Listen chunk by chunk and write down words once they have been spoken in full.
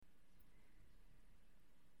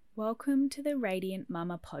Welcome to the Radiant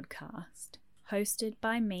Mama podcast, hosted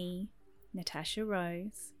by me, Natasha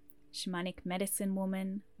Rose, shamanic medicine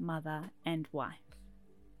woman, mother, and wife.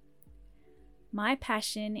 My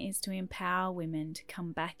passion is to empower women to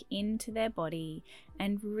come back into their body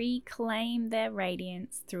and reclaim their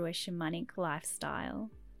radiance through a shamanic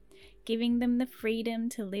lifestyle, giving them the freedom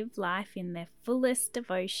to live life in their fullest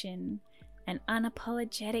devotion and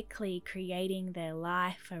unapologetically creating their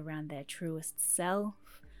life around their truest self,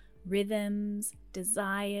 rhythms,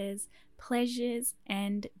 desires, pleasures,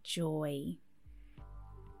 and joy.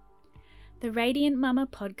 The Radiant Mama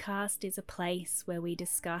podcast is a place where we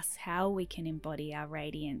discuss how we can embody our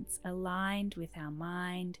radiance aligned with our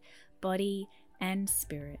mind, body, and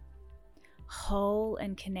spirit. Whole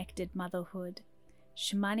and connected motherhood,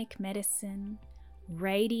 shamanic medicine,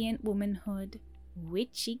 radiant womanhood,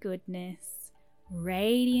 witchy goodness,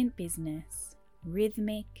 radiant business,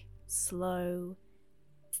 rhythmic, slow,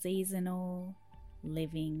 seasonal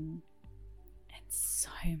living, and so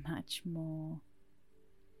much more.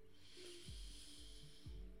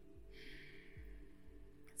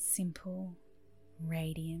 Simple,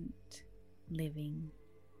 radiant living.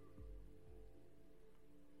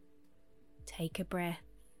 Take a breath.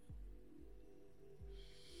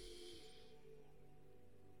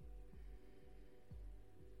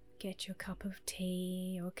 Get your cup of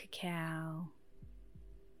tea or cacao.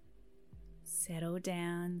 Settle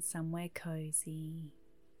down somewhere cozy.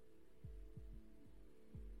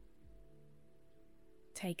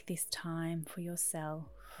 Take this time for yourself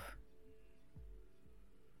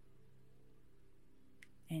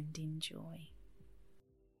and enjoy.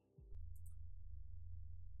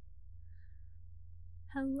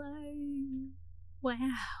 Hello. Wow,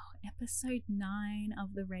 episode 9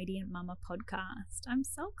 of the Radiant Mama podcast. I'm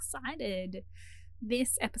so excited.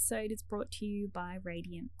 This episode is brought to you by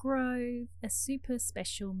Radiant Grove, a super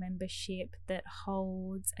special membership that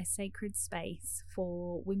holds a sacred space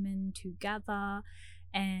for women to gather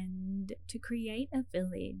and to create a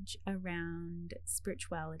village around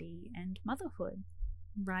spirituality and motherhood.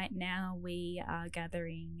 Right now we are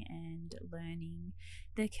gathering and learning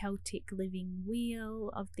the Celtic living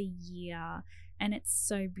wheel of the year, and it's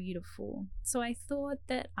so beautiful. So I thought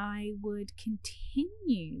that I would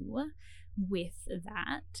continue with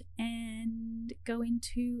that and go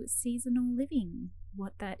into seasonal living,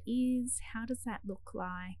 what that is, how does that look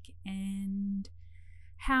like, and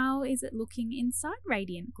how is it looking inside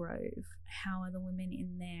Radiant Grove? How are the women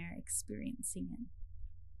in there experiencing it?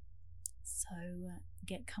 So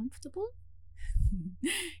get comfortable,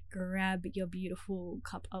 grab your beautiful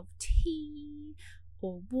cup of tea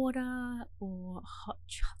or water or hot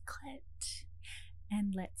chocolate,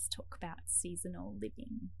 and let's talk about seasonal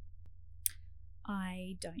living.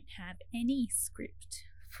 I don't have any script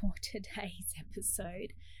for today's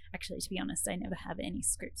episode. Actually, to be honest, I never have any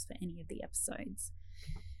scripts for any of the episodes.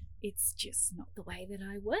 It's just not the way that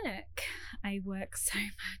I work. I work so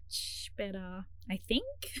much better, I think,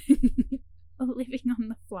 living on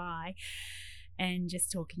the fly and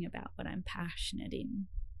just talking about what I'm passionate in.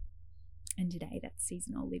 And today that's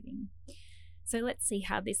seasonal living. So let's see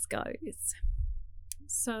how this goes.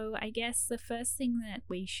 So I guess the first thing that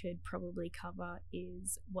we should probably cover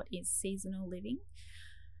is what is seasonal living.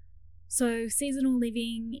 So seasonal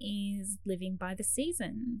living is living by the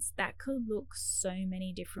seasons. That could look so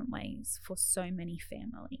many different ways for so many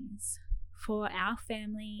families. For our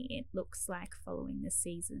family, it looks like following the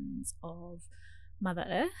seasons of Mother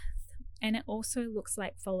Earth, and it also looks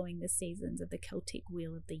like following the seasons of the Celtic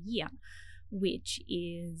Wheel of the Year, which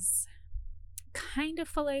is kind of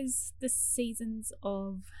follows the seasons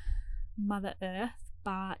of Mother Earth,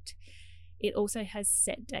 but it also has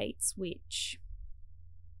set dates which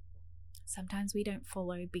sometimes we don't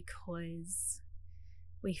follow because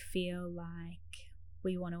we feel like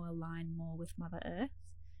we want to align more with Mother Earth.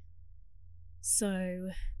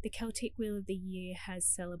 So the Celtic Wheel of the Year has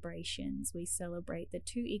celebrations. We celebrate the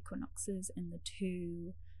 2 equinoxes and the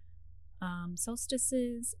 2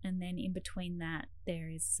 solstices, and then in between that there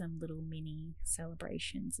is some little mini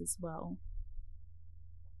celebrations as well.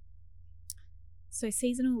 So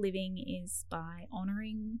seasonal living is by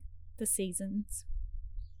honouring the seasons,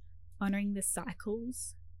 honouring the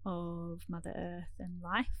cycles of Mother Earth and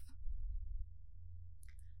life,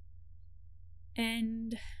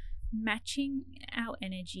 and matching our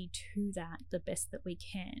energy to that the best that we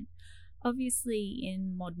can. Obviously,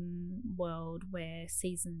 in modern world where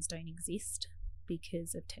seasons don't exist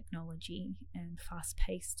because of technology and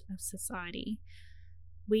fast-paced of society,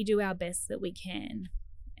 we do our best that we can,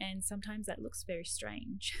 and sometimes that looks very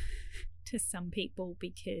strange to some people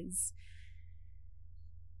because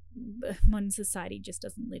modern society just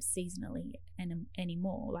doesn't live seasonally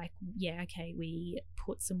anymore. Like, yeah, okay, we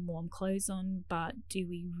put some warm clothes on, but do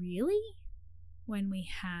we really when we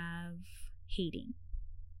have heating?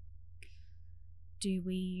 Do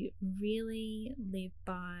we really live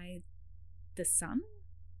by the sun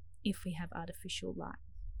if we have artificial light?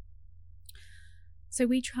 So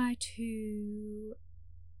we try to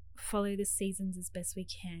follow the seasons as best we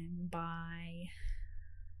can by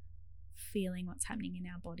feeling what's happening in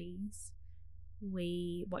our bodies.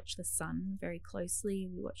 We watch the sun very closely.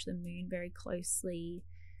 We watch the moon very closely.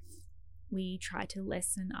 We try to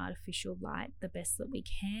lessen artificial light the best that we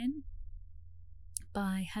can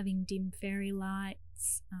by having dim fairy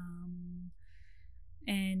lights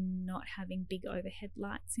and not having big overhead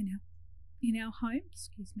lights in our home.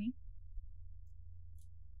 Excuse me.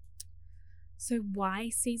 So why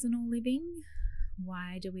seasonal living?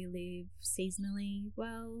 Why do we live seasonally?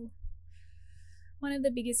 Well, one of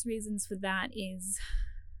the biggest reasons for that is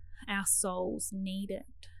our souls need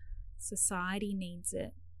it. Society needs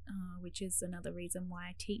it, which is another reason why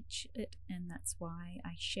I teach it, and that's why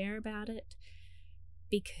I share about it,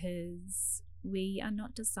 because we are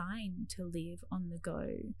not designed to live on the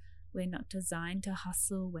go. We're not designed to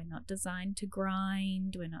hustle. We're not designed to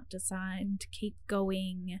grind. We're not designed to keep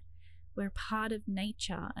going. We're part of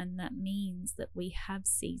nature, and that means that we have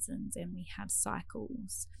seasons and we have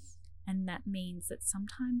cycles. And that means that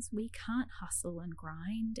sometimes we can't hustle and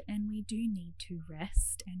grind, and we do need to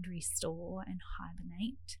rest and restore and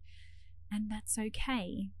hibernate, and that's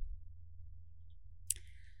okay.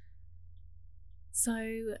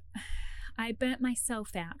 So I burnt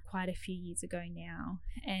myself out quite a few years ago now,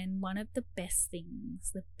 and one of the best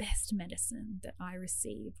things, the best medicine that I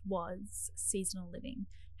received was seasonal living,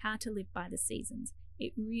 how to live by the seasons.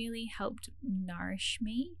 It really helped nourish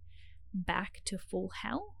me back to full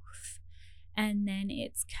health, and then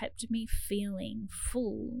it's kept me feeling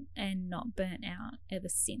full and not burnt out ever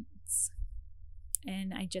since.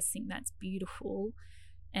 And I just think that's beautiful,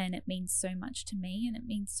 and it means so much to me, and it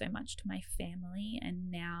means so much to my family.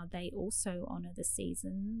 And now they also honor the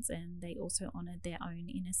seasons, and they also honor their own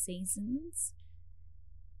inner seasons,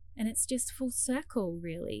 and it's just full circle,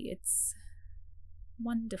 really. It's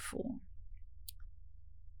wonderful.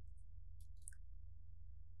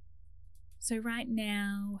 So right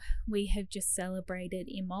now we have just celebrated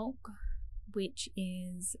Imbolc, which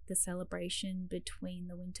is the celebration between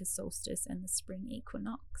the winter solstice and the spring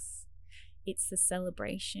equinox. It's the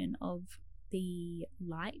celebration of the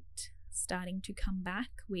light starting to come back,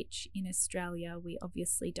 which in Australia we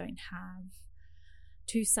obviously don't have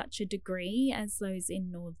to such a degree as those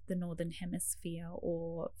in the northern hemisphere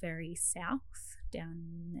or very south down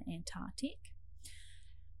in the Antarctic.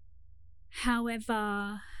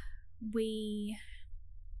 However, we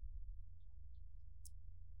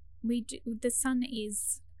do, the sun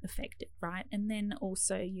is affected, right? And then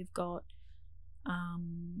also you've got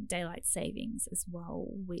daylight savings as well,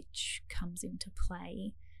 which comes into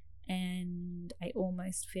play. And I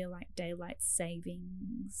almost feel like daylight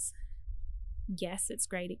savings, yes, it's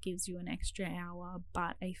great, it gives you an extra hour,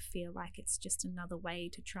 but I feel like it's just another way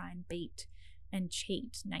to try and beat and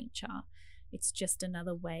cheat nature. It's just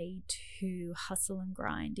another way to hustle and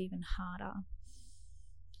grind even harder.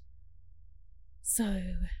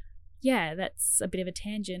 So yeah, that's a bit of a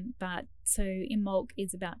tangent, but so Imbolc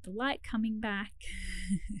is about the light coming back.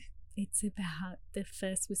 It's about the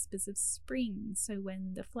first whispers of spring, so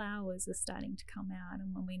when the flowers are starting to come out,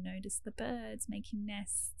 and when we notice the birds making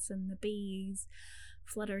nests and the bees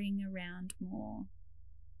fluttering around more.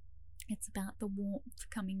 It's about the warmth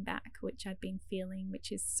coming back, which I've been feeling,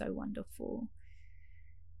 which is so wonderful.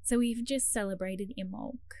 So we've just celebrated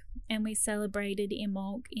Imbolc, and we celebrated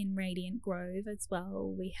Imbolc in Radiant Grove as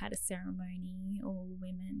well. We had a ceremony, all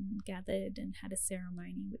women gathered and had a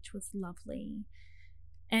ceremony, which was lovely.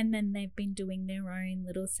 And then they've been doing their own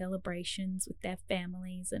little celebrations with their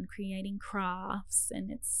families and creating crafts, and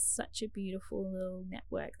it's such a beautiful little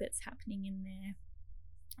network that's happening in there,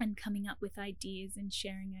 and coming up with ideas and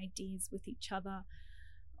sharing ideas with each other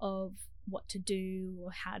of what to do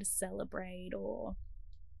or how to celebrate or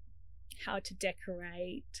how to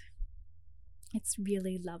decorate. It's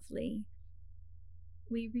really lovely.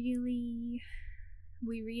 We really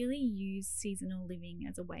use seasonal living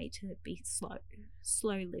as a way to be slow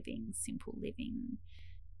living, simple living.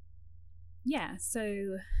 Yeah,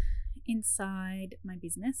 so inside my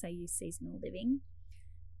business I use seasonal living,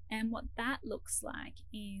 and what that looks like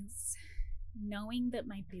is knowing that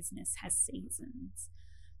my business has seasons.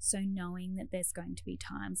 So knowing that there's going to be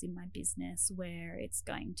times in my business where it's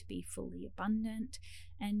going to be fully abundant,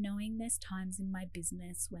 and knowing there's times in my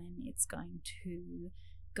business when it's going to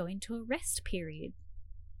go into a rest period.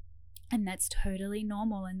 And that's totally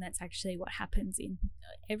normal, and that's actually what happens in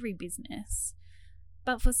every business.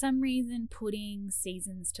 But for some reason, putting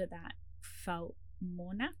seasons to that felt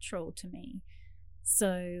more natural to me.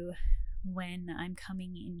 So when I'm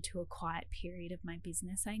coming into a quiet period of my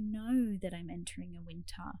business, I know that I'm entering a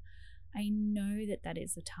winter. I know that that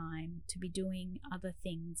is a time to be doing other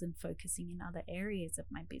things and focusing in other areas of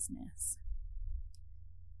my business.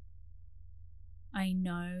 I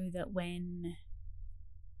know that when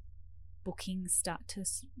bookings start to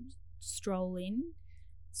stream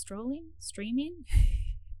in.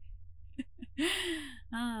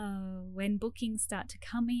 When bookings start to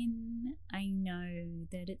come in, I know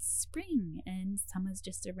that it's spring and summer's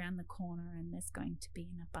just around the corner, and there's going to be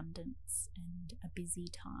an abundance and a busy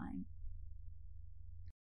time.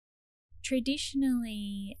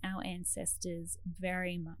 Traditionally, our ancestors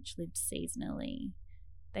very much lived seasonally.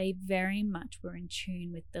 They very much were in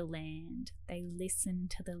tune with the land. They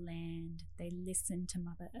listened to the land. They listened to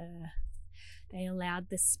Mother Earth. They allowed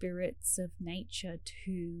the spirits of nature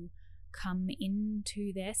to come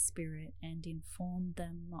into their spirit and inform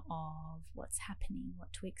them of what's happening,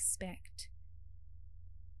 what to expect.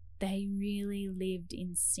 They really lived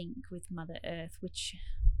in sync with Mother Earth, which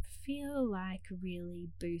I feel like really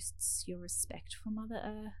boosts your respect for Mother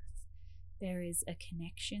Earth. There is a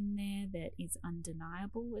connection there that is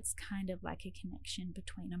undeniable. It's kind of like a connection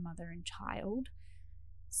between a mother and child.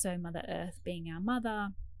 So Mother Earth being our mother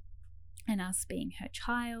and us being her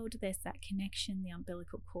child, there's that connection. The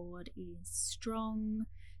umbilical cord is strong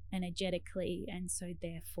energetically, and so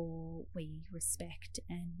therefore we respect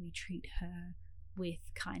and we treat her with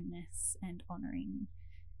kindness and honoring,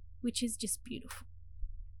 which is just beautiful.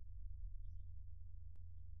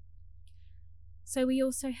 So we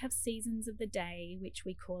also have seasons of the day, which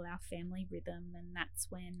we call our family rhythm, and that's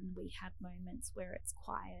when we have moments where it's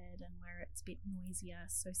quiet and where it's a bit noisier.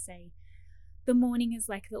 So say the morning is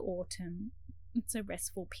like the autumn, it's a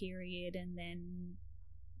restful period, and then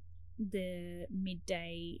the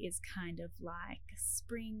midday is kind of like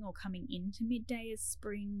spring, or coming into midday is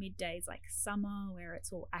spring. Midday is like summer, where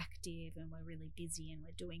it's all active and we're really busy and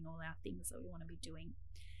we're doing all our things that we want to be doing.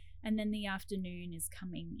 And then the afternoon is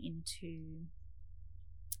coming into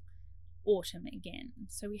autumn again.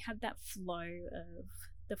 So we have that flow of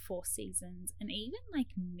the 4 seasons, and even like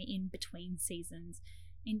in between seasons.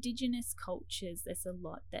 Indigenous cultures, there's a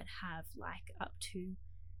lot that have like up to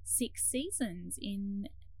 6 seasons in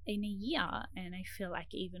a year, and I feel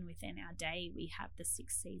like even within our day we have the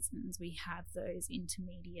 6 seasons. We have those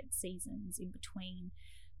intermediate seasons in between,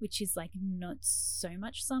 which is like not so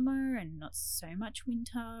much summer and not so much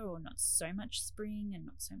winter, or not so much spring and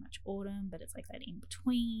not so much autumn, but it's like that in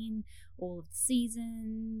between all of the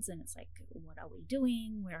seasons. And it's like, what are we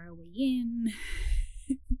doing? Where are we in?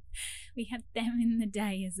 We have them in the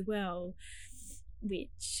day as well,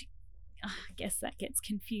 which I guess that gets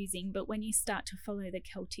confusing. But when you start to follow the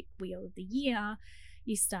Celtic wheel of the year,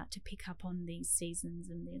 you start to pick up on these seasons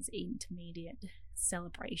and these intermediate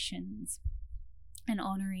celebrations and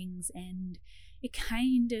honourings, and it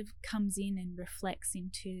kind of comes in and reflects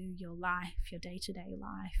into your life, your day-to-day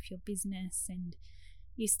life, your business, and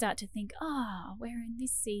you start to think, we're in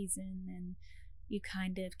this season, and you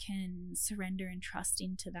kind of can surrender and trust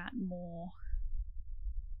into that more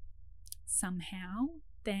somehow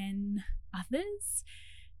than others,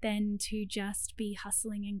 than to just be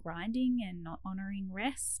hustling and grinding and not honouring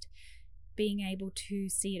rest. Being able to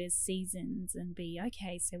see it as seasons and be,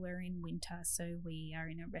 okay, so we're in winter, so we are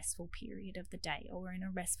in a restful period of the day, or we're in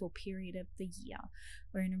a restful period of the year,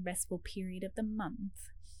 we're in a restful period of the month,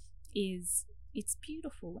 it's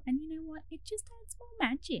beautiful. And you know what? It just adds more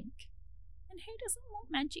magic. And who doesn't want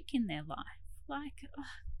magic in their life? Like,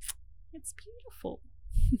 it's beautiful.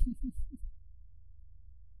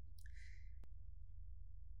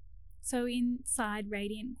 So inside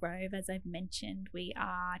Radiant Grove, as I've mentioned, we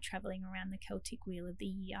are travelling around the Celtic wheel of the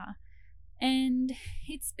year, and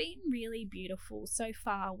it's been really beautiful. So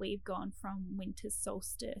far we've gone from winter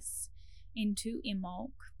solstice into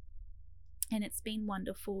Imbolc, and it's been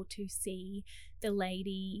wonderful to see the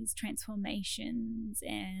ladies' transformations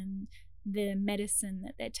and the medicine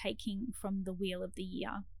that they're taking from the wheel of the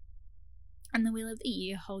year. And the wheel of the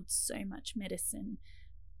year holds so much medicine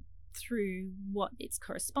through what its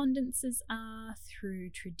correspondences are, through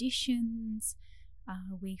traditions.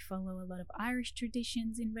 We follow a lot of Irish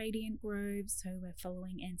traditions in Radiant Grove, so we're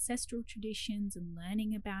following ancestral traditions and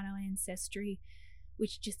learning about our ancestry,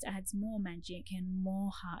 which just adds more magic and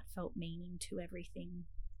more heartfelt meaning to everything.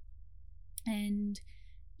 And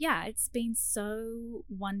yeah, it's been so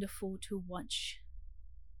wonderful to watch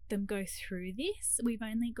them go through this. We've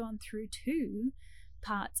only gone through 2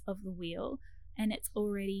 parts of the wheel, and it's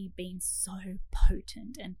already been so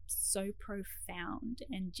potent and so profound,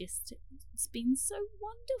 and just it's been so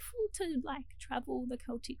wonderful to like travel the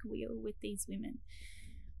Celtic wheel with these women.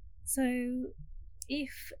 So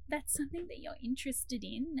if that's something that you're interested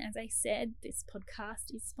in, as I said, this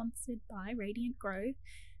podcast is sponsored by Radiant Grove.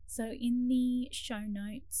 So in the show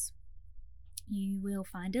notes, you will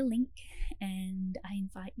find a link, and I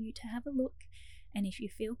invite you to have a look. And if you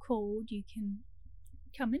feel called, you can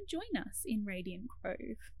come and join us in Radiant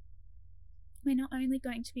Grove. We're not only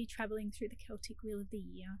going to be travelling through the Celtic Wheel of the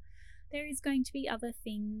Year, there is going to be other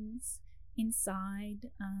things inside.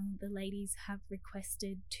 The ladies have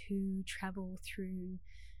requested to travel through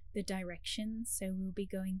the directions, so we'll be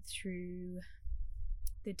going through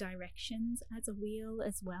the directions as a wheel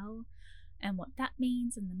as well, and what that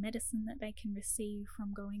means, and the medicine that they can receive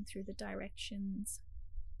from going through the directions.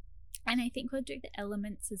 And I think we'll do the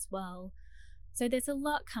elements as well. So there's a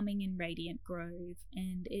lot coming in Radiant Grove,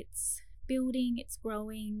 and it's building, it's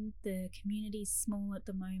growing. The community's small at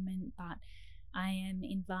the moment, but I am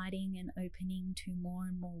inviting and opening to more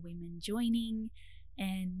and more women joining,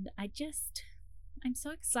 and I'm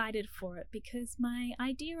so excited for it, because my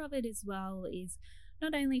idea of it as well is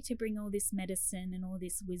not only to bring all this medicine and all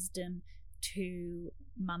this wisdom to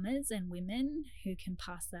mamas and women who can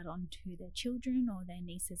pass that on to their children or their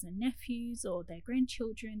nieces and nephews or their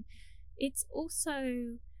grandchildren. It's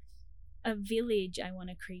also a village I want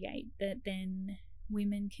to create, that then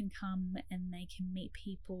women can come and they can meet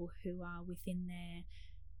people who are within their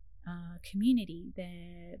community,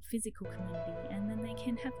 their physical community, and then they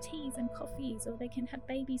can have teas and coffees, or they can have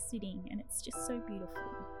babysitting, and it's just so beautiful.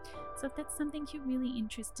 So if that's something you're really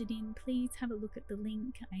interested in, please have a look at the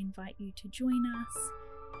link. I invite you to join us,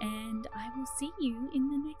 and I will see you in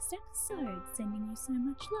the next episode. Sending you so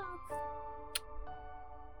much love.